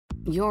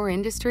Your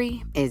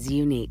industry is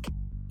unique.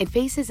 It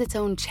faces its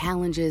own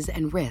challenges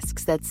and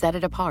risks that set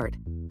it apart.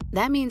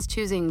 That means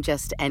choosing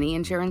just any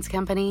insurance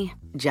company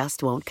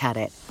just won't cut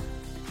it.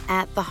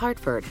 At The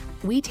Hartford,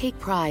 we take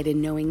pride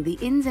in knowing the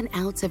ins and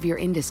outs of your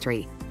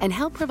industry and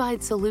help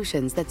provide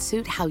solutions that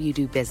suit how you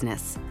do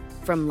business.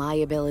 From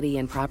liability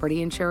and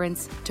property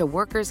insurance to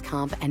workers'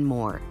 comp and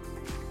more.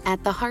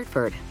 At The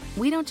Hartford,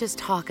 we don't just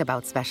talk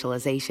about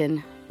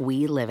specialization,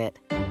 we live it.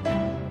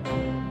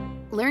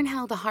 Learn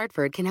how The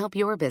Hartford can help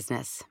your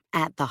business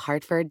at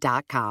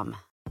thehartford.com.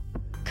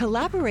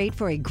 Collaborate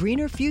for a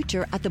greener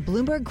future at the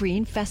Bloomberg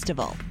Green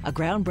Festival, a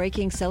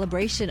groundbreaking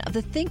celebration of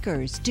the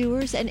thinkers,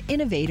 doers, and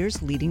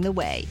innovators leading the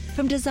way.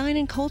 From design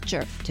and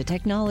culture to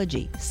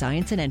technology,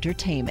 science, and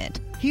entertainment.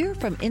 Hear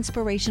from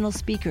inspirational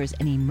speakers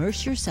and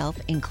immerse yourself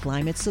in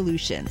climate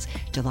solutions.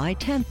 July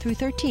 10th through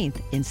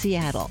 13th in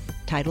Seattle.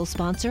 Title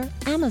sponsor,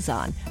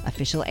 Amazon.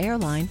 Official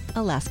airline,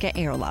 Alaska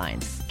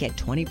Airlines. Get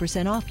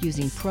 20% off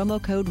using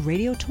promo code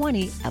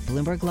radio20 at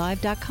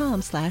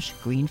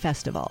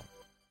bloomberglive.com/greenfestival.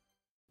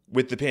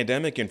 With the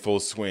pandemic in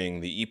full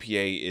swing, the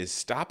EPA is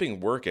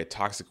stopping work at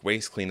toxic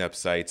waste cleanup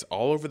sites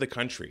all over the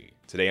country.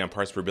 Today on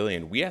Parts Per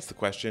Billion, we ask the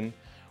question,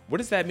 what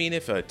does that mean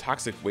if a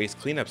toxic waste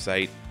cleanup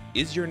site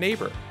is your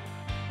neighbor?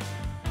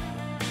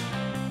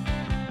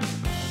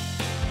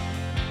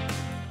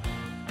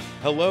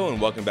 Hello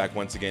and welcome back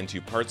once again to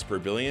Parts Per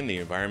Billion, the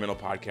environmental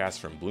podcast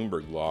from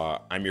Bloomberg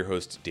Law. I'm your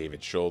host,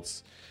 David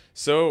Schultz.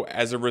 So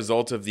as a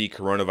result of the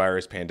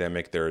coronavirus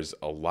pandemic, there's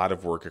a lot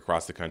of work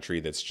across the country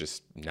that's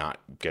just not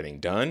getting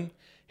done.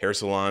 Hair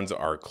salons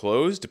are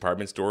closed,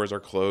 department stores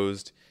are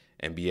closed,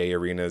 NBA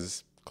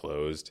arenas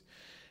closed.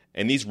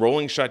 And these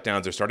rolling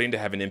shutdowns are starting to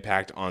have an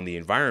impact on the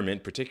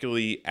environment,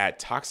 particularly at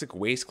toxic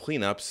waste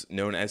cleanups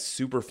known as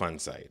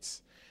Superfund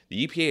sites.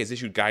 The EPA has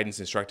issued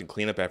guidance instructing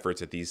cleanup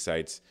efforts at these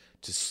sites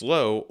to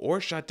slow or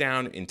shut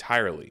down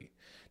entirely.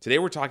 Today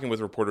we're talking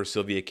with reporter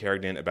Sylvia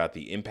Carignan about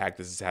the impact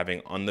this is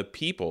having on the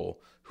people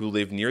who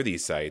live near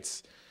these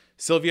sites.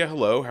 Sylvia,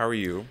 hello, how are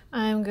you?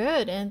 I'm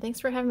good, and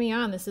thanks for having me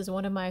on. This is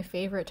one of my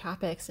favorite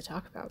topics to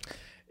talk about.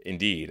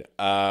 Indeed.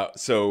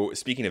 So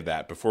speaking of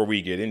that, before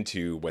we get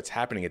into what's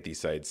happening at these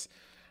sites,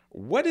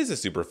 what is a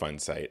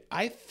Superfund site?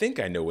 I think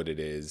I know what it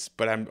is,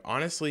 but I'm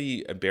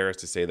honestly embarrassed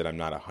to say that I'm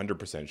not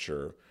 100%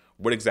 sure.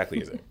 What exactly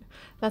is it?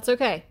 That's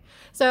okay.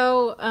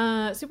 So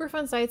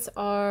Superfund sites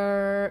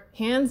are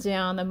hands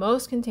down the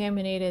most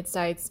contaminated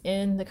sites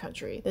in the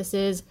country. This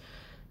is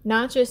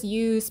not just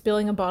you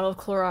spilling a bottle of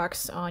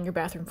Clorox on your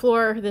bathroom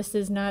floor. This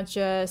is not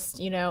just,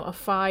 a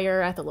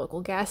fire at the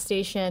local gas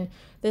station.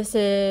 This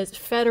is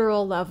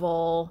federal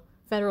level,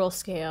 federal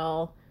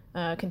scale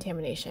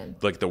contamination.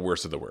 Like the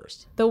worst of the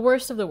worst. The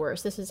worst of the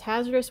worst. This is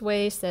hazardous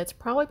waste that's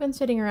probably been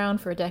sitting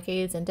around for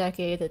decades and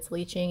decades. It's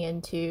leaching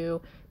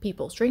into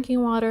people's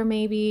drinking water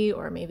maybe,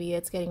 or maybe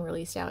it's getting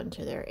released out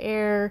into their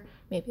air.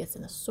 Maybe it's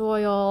in the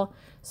soil.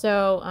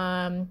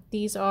 So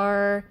these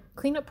are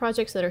cleanup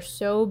projects that are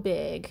so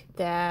big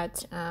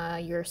that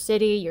your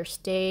city, your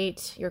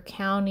state, your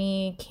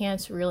county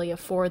can't really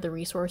afford the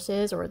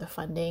resources or the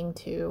funding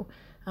to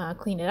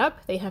clean it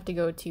up. They have to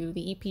go to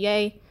the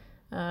EPA,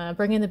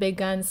 bring in the big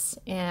guns,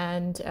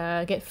 and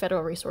get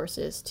federal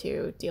resources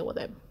to deal with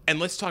it. And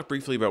let's talk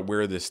briefly about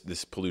where this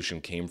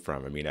pollution came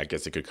from. I mean, I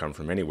guess it could come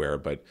from anywhere,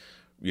 but,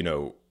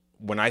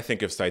 when I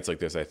think of sites like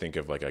this, I think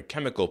of like a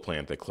chemical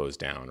plant that closed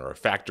down or a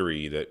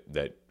factory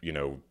that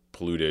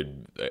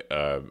polluted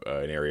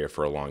an area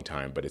for a long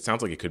time. But it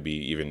sounds like it could be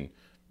even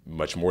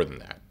much more than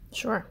that.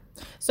 Sure.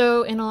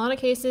 So in a lot of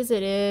cases,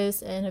 it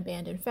is an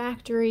abandoned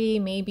factory.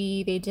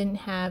 Maybe they didn't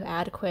have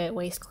adequate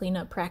waste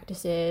cleanup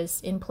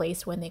practices in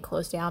place when they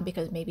closed down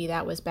because maybe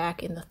that was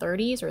back in the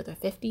 30s or the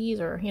 50s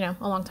or,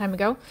 a long time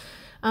ago.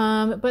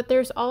 But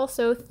there's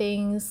also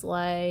things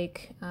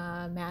like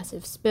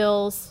massive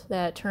spills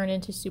that turn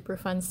into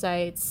Superfund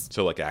sites.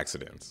 So like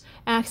accidents.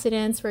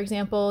 Accidents, for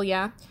example,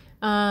 yeah.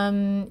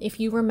 If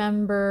you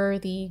remember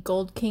the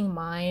Gold King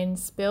mine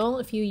spill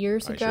a few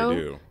years ago, I sure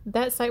do.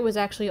 That site was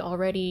actually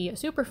already a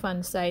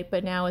Superfund site,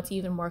 but now it's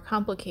even more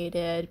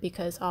complicated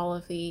because all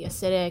of the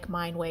acidic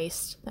mine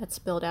waste that's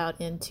spilled out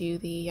into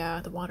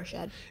the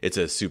watershed. It's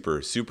a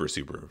super fun site.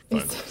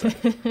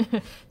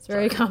 It's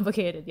very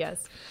complicated,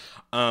 yes.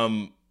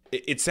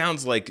 It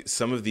sounds like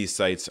some of these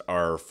sites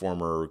are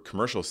former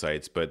commercial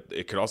sites, but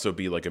it could also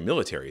be like a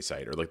military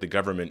site or like the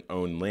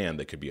government-owned land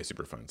that could be a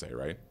Superfund site,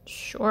 right?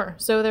 Sure.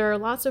 So there are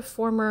lots of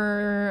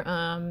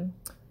former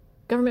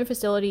government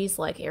facilities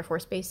like Air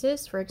Force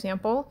bases, for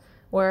example,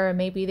 where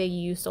maybe they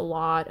used a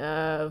lot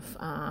of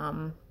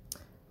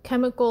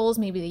chemicals,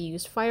 maybe they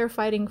used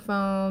firefighting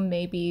foam,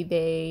 maybe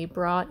they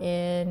brought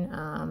in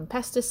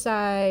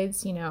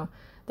pesticides,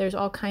 There's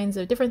all kinds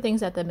of different things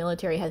that the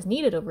military has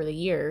needed over the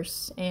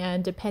years.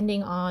 And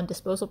depending on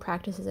disposal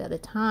practices at the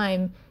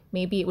time,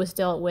 maybe it was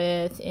dealt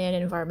with in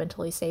an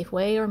environmentally safe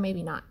way or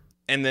maybe not.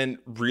 And then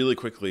really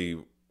quickly,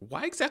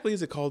 Why exactly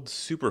is it called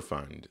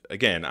Superfund?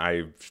 Again,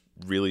 I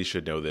really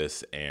should know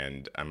this,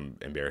 and I'm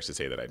embarrassed to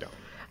say that I don't.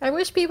 I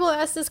wish people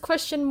asked this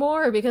question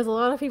more because a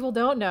lot of people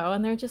don't know,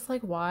 and they're just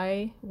like,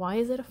 why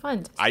is it a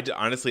fund?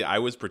 Honestly, I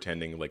was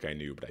pretending like I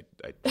knew, but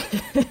I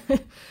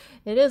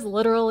It is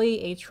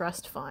literally a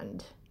trust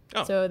fund.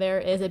 Oh. So there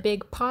is a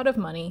big pot of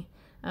money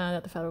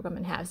that the federal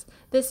government has.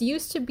 This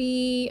used to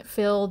be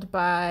filled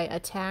by a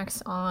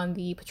tax on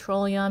the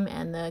petroleum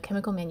and the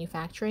chemical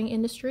manufacturing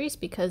industries,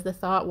 because the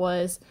thought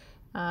was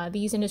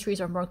these industries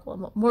are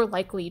more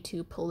likely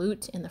to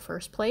pollute in the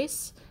first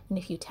place. And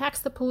if you tax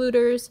the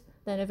polluters,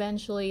 then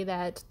eventually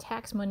that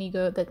tax money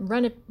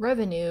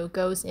revenue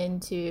goes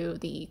into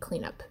the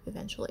cleanup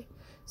eventually.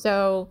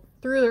 So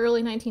through the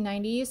early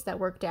 1990s, that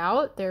worked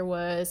out. There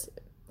was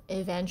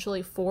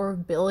eventually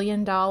 $4 billion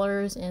in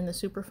the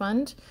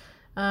Superfund,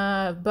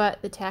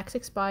 but the tax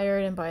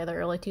expired, and by the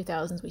early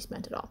 2000s, we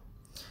spent it all.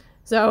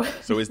 So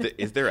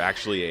is there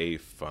actually a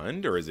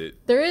fund, or is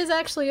it? There is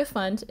actually a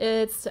fund.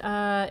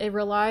 It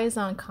relies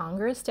on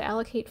Congress to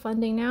allocate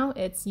funding now.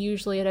 It's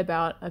usually at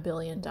about $1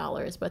 billion,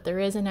 but there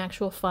is an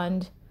actual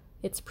fund.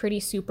 It's pretty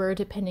super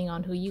depending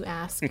on who you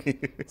ask.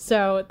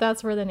 So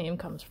that's where the name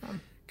comes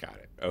from. Got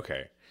it.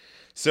 Okay.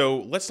 So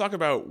let's talk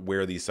about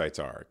where these sites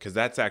are, because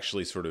that's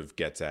actually sort of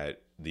gets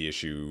at the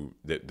issue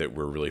that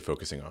we're really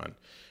focusing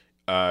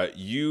on.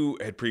 You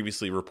had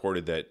previously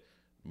reported that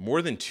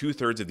more than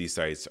 2/3 of these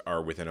sites are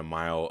within a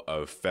mile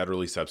of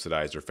federally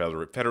subsidized or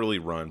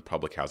federally run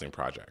public housing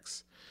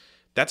projects.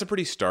 That's a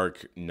pretty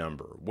stark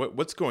number.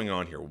 What's going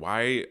on here?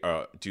 Why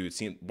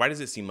does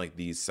it seem like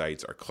these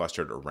sites are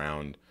clustered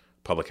around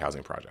public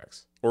housing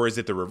projects? Or is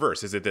it the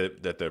reverse? Is it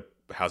that the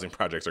housing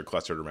projects are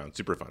clustered around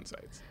Superfund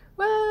sites?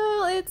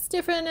 Well, it's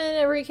different in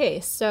every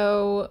case.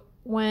 So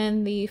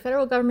when the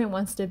federal government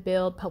wants to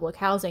build public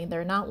housing,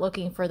 they're not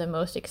looking for the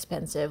most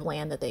expensive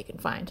land that they can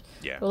find.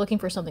 Yeah. They're looking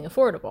for something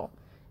affordable.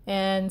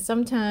 And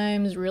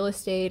sometimes real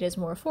estate is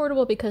more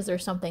affordable because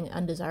there's something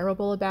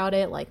undesirable about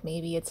it, like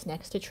maybe it's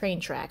next to train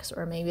tracks,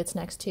 or maybe it's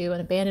next to an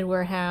abandoned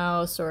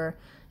warehouse or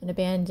an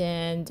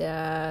abandoned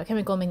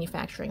chemical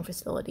manufacturing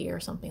facility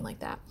or something like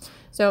that.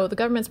 So the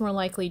government's more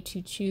likely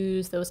to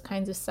choose those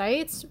kinds of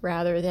sites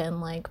rather than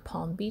like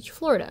Palm Beach,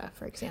 Florida,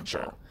 for example.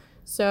 Sure.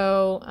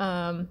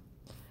 So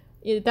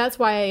that's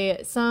why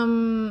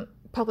some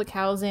public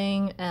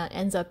housing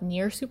ends up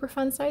near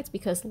Superfund sites,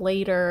 because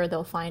later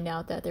they'll find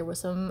out that there was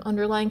some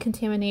underlying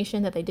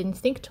contamination that they didn't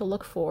think to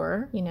look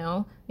for,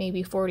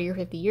 maybe 40 or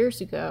 50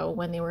 years ago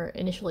when they were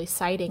initially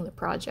siting the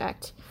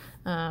project.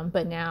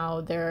 But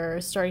now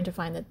they're starting to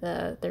find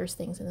that there's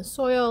things in the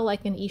soil,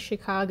 like in East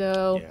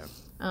Chicago.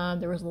 Yeah.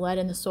 There was lead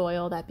in the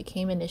soil that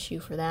became an issue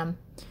for them.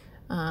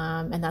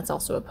 And that's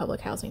also a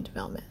public housing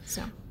development.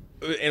 So.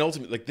 And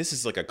ultimately, this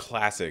is like a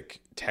classic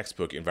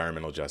textbook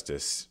environmental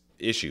justice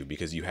issue,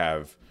 because you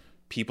have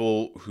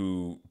people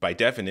who, by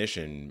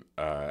definition,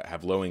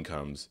 have low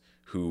incomes,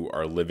 who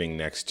are living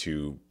next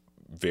to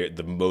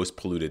the most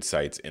polluted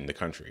sites in the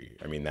country.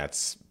 I mean,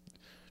 that's,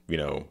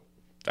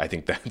 I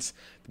think that's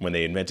when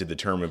they invented the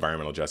term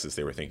environmental justice,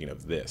 they were thinking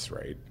of this,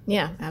 right?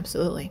 Yeah,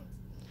 absolutely.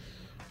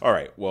 All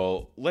right.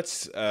 Well,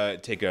 let's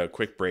take a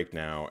quick break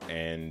now,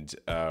 and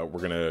we're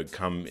going to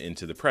come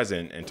into the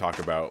present and talk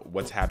about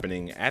what's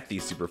happening at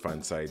these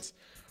Superfund sites,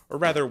 or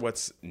rather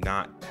what's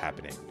not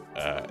happening.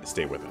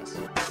 Stay with us.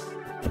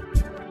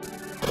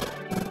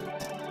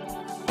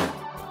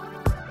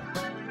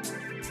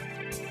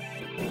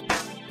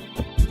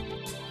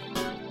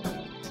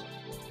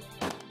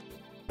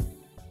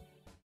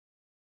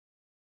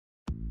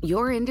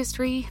 Your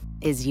industry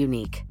is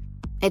unique.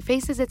 It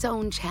faces its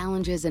own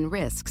challenges and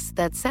risks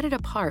that set it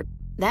apart.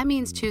 That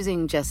means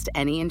choosing just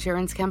any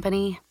insurance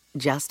company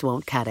just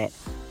won't cut it.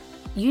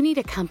 You need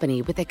a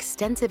company with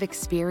extensive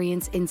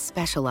experience in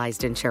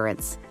specialized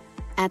insurance.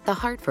 At The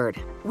Hartford,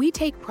 we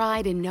take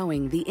pride in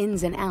knowing the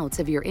ins and outs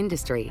of your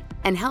industry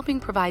and helping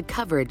provide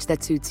coverage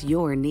that suits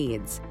your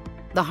needs.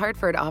 The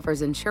Hartford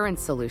offers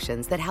insurance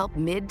solutions that help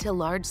mid to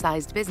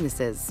large-sized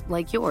businesses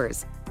like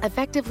yours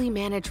effectively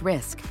manage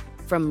risk,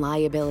 from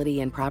liability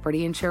and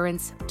property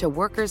insurance to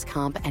workers'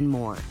 comp and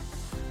more.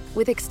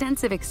 With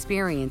extensive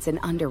experience in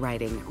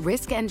underwriting,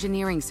 risk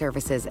engineering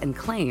services, and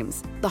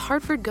claims, The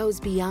Hartford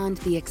goes beyond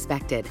the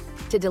expected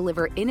to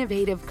deliver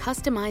innovative,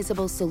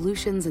 customizable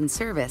solutions and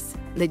service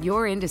that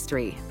your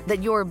industry,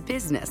 that your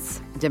business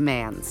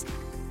demands.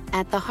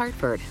 At The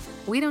Hartford,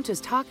 we don't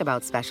just talk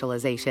about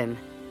specialization,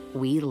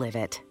 we live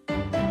it.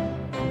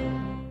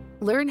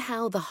 Learn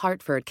how The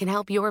Hartford can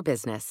help your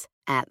business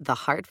at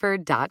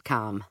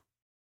thehartford.com.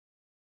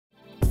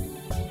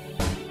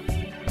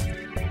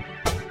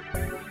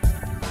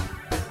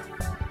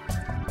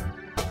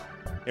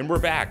 And we're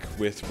back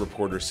with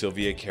reporter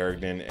Sylvia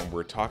Carignan, and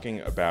we're talking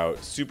about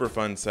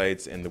Superfund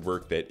sites and the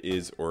work that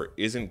is or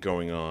isn't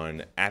going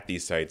on at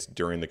these sites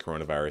during the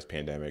coronavirus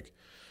pandemic.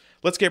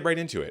 Let's get right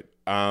into it.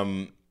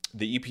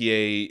 The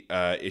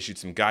EPA issued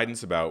some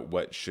guidance about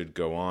what should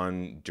go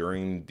on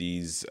during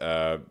these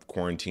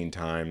quarantine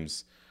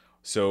times.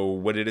 So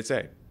what did it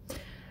say?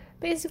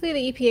 Basically,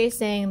 the EPA is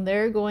saying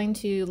they're going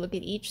to look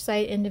at each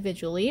site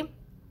individually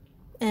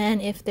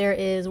And if there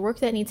is work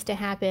that needs to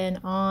happen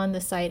on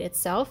the site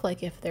itself,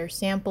 like if there's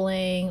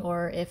sampling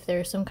or if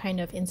there's some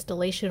kind of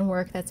installation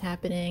work that's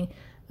happening,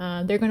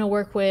 they're going to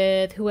work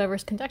with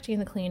whoever's conducting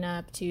the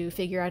cleanup to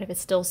figure out if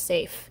it's still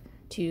safe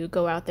to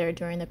go out there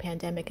during the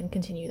pandemic and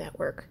continue that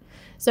work.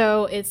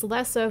 So it's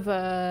less of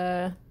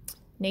a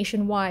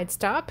nationwide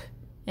stop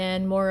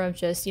and more of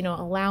just,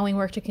 allowing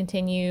work to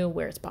continue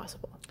where it's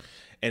possible.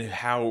 And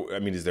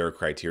is there a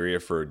criteria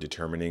for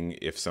determining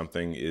if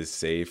something is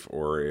safe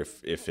or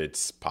if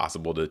it's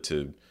possible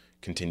to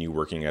continue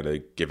working at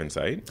a given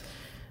site?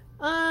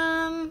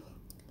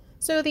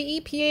 So the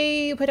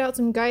EPA put out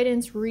some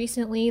guidance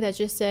recently that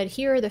just said,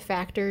 here are the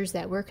factors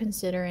that we're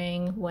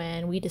considering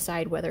when we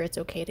decide whether it's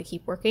okay to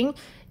keep working.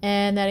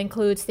 And that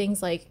includes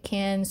things like,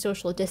 can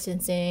social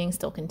distancing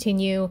still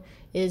continue?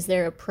 Is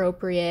there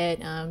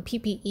appropriate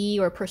PPE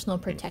or personal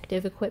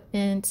protective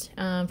equipment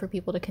for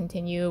people to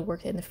continue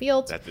working in the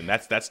field?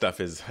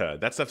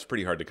 That stuff's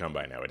pretty hard to come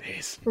by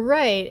nowadays.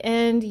 Right.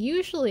 And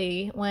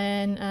usually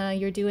when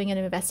you're doing an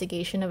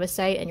investigation of a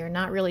site and you're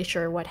not really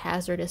sure what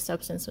hazardous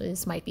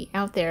substances might be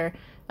out there,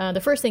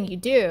 the first thing you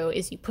do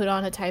is you put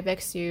on a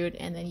Tyvek suit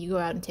and then you go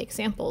out and take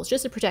samples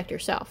just to protect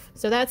yourself.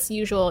 So that's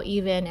usual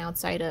even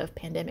outside of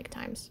pandemic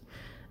times.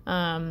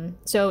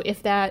 So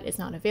if that is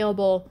not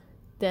available,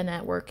 then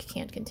that work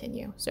can't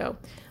continue. So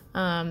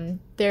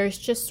there's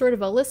just sort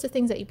of a list of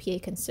things that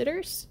EPA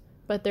considers,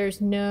 but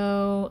there's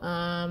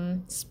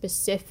no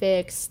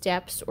specific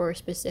steps or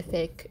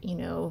specific,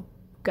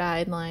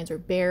 guidelines or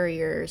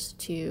barriers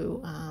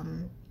to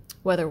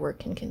whether work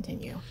can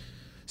continue.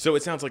 So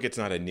it sounds like it's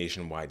not a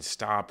nationwide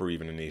stop or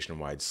even a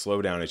nationwide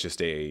slowdown. It's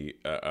just a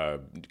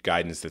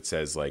guidance that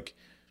says, like,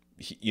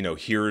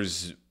 here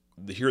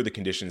are the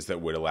conditions that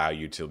would allow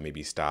you to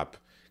maybe stop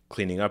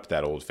cleaning up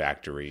that old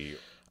factory.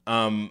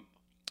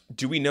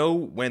 Do we know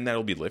when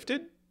that'll be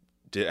lifted?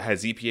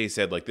 Has EPA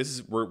said, like,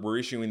 we're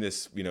issuing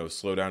this,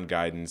 slowdown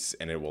guidance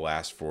and it will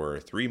last for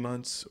 3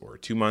 months or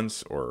 2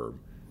 months or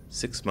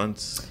 6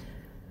 months?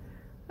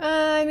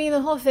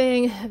 The whole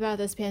thing about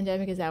this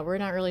pandemic is that we're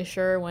not really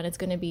sure when it's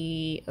going to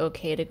be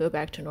okay to go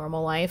back to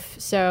normal life.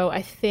 So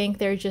I think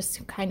they're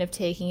just kind of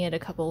taking it a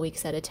couple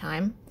weeks at a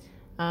time.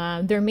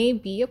 There may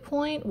be a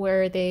point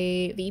where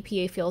the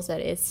EPA feels that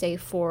it's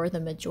safe for the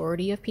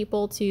majority of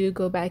people to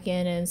go back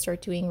in and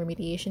start doing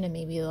remediation, and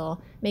maybe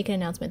they'll make an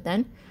announcement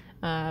then.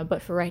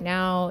 But for right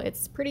now,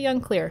 it's pretty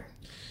unclear.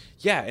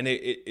 Yeah, and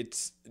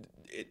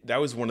that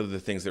was one of the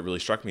things that really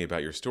struck me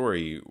about your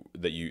story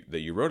that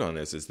you wrote on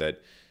this, is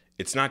that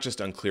it's not just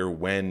unclear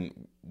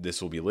when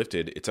this will be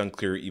lifted, it's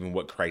unclear even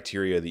what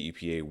criteria the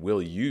EPA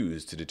will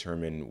use to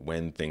determine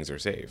when things are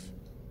safe.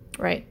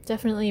 Right.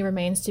 Definitely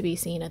remains to be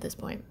seen at this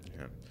point.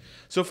 Yeah.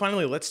 So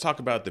finally, let's talk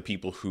about the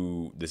people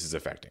who this is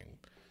affecting.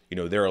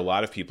 There are a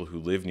lot of people who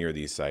live near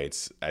these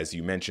sites. As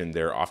you mentioned,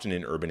 they're often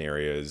in urban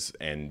areas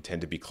and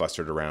tend to be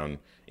clustered around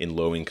in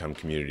low-income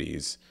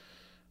communities.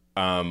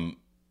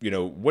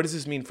 What does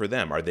this mean for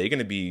them? Are they going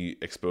to be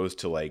exposed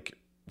to, like,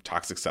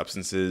 toxic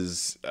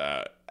substances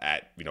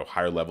at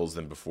higher levels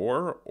than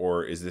before,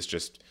 or is this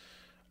just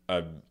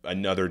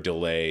another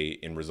delay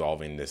in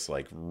resolving this,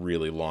 like,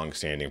 really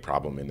long-standing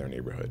problem in their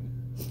neighborhood?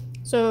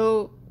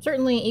 So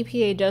certainly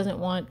EPA doesn't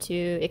want to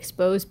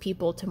expose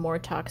people to more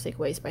toxic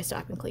waste by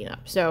stopping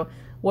cleanup. So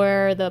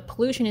where the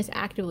pollution is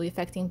actively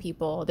affecting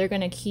people, they're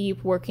going to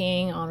keep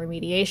working on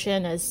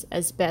remediation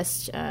as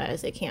best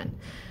as they can.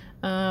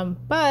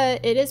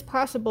 But it is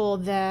possible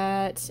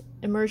that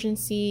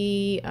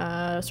emergency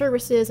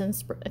services and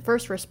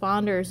first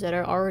responders that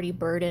are already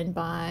burdened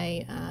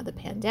by the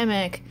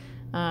pandemic,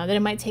 that it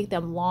might take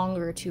them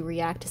longer to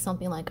react to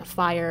something like a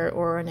fire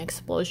or an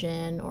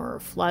explosion or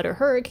flood or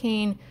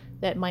hurricane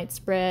that might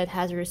spread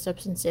hazardous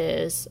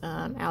substances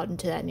out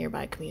into that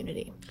nearby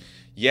community.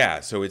 Yeah,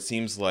 so it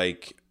seems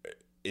like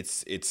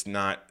it's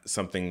not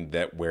something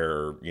that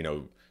where,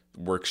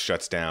 work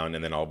shuts down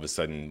and then all of a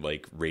sudden,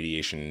 like,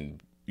 radiation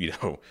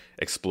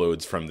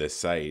explodes from this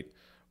site.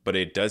 But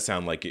it does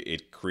sound like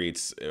it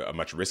creates a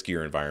much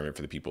riskier environment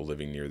for the people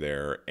living near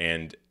there.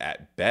 And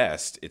at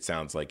best, it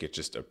sounds like it's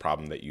just a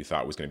problem that you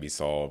thought was going to be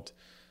solved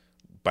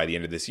by the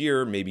end of this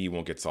year. Maybe it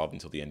won't get solved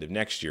until the end of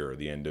next year or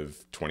the end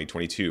of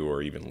 2022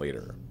 or even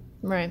later.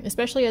 Right.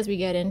 Especially as we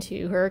get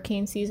into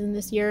hurricane season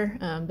this year.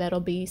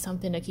 That'll be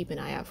something to keep an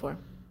eye out for.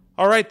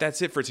 All right,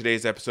 that's it for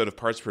today's episode of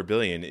Parts Per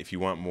Billion. If you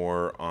want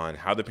more on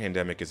how the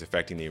pandemic is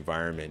affecting the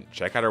environment,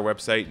 check out our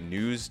website,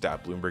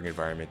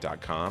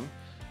 news.bloombergenvironment.com.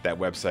 That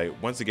website,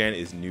 once again,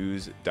 is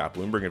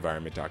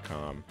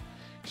news.bloombergenvironment.com.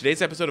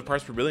 Today's episode of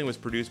Parts Per Billion was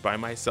produced by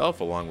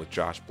myself, along with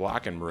Josh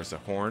Block and Marissa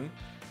Horn.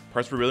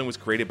 Parts Per Billion was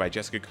created by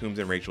Jessica Coombs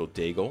and Rachel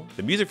Daigle.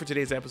 The music for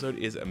today's episode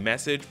is A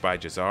Message by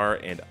Jazar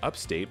and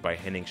Upstate by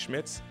Henning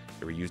Schmitz.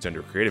 They were used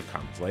under Creative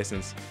Commons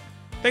license.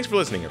 Thanks for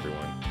listening,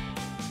 everyone.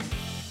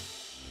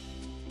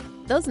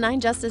 Those 9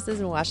 justices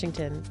in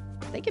Washington,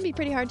 they can be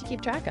pretty hard to keep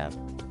track of.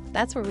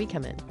 That's where we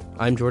come in.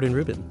 I'm Jordan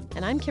Rubin.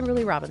 And I'm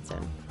Kimberly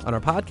Robinson. On our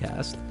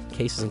podcast,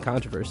 Cases and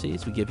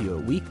Controversies, we give you a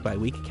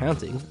week-by-week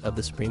accounting of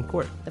the Supreme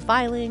Court. The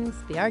filings,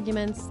 the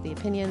arguments, the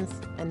opinions,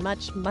 and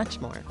much, much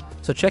more.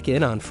 So check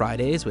in on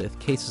Fridays with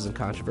Cases and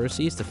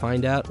Controversies to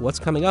find out what's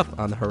coming up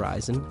on the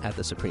horizon at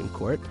the Supreme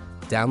Court.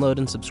 Download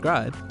and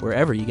subscribe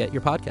wherever you get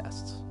your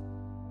podcasts.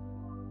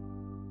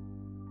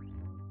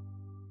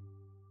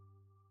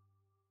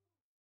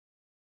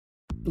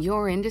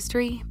 Your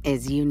industry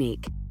is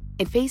unique.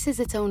 It faces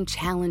its own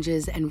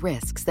challenges and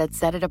risks that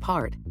set it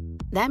apart.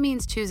 That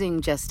means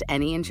choosing just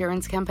any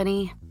insurance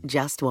company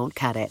just won't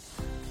cut it.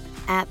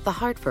 At The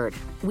Hartford,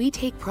 we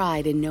take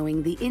pride in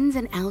knowing the ins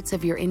and outs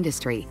of your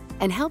industry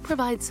and help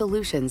provide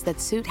solutions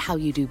that suit how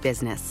you do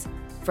business.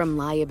 From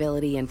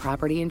liability and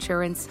property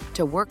insurance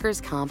to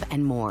workers' comp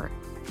and more.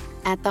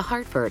 At The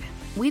Hartford,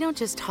 we don't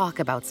just talk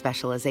about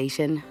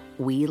specialization,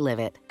 we live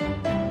it.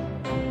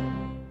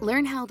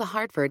 Learn how The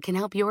Hartford can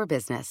help your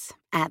business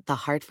at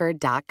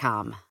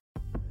thehartford.com.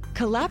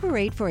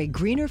 Collaborate for a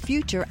greener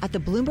future at the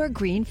Bloomberg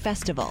Green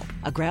Festival,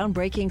 a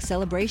groundbreaking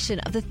celebration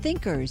of the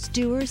thinkers,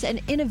 doers, and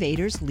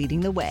innovators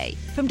leading the way.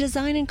 From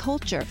design and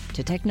culture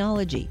to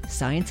technology,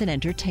 science, and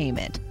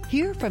entertainment.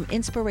 Hear from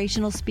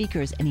inspirational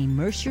speakers and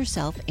immerse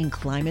yourself in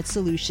climate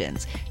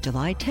solutions.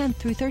 July 10th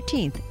through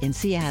 13th in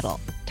Seattle.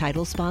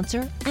 Title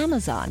sponsor,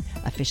 Amazon.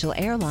 Official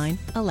airline,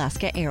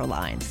 Alaska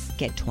Airlines.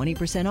 Get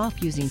 20%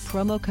 off using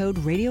promo code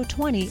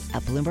radio20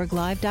 at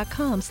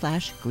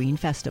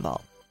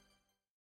bloomberglive.com/greenfestival.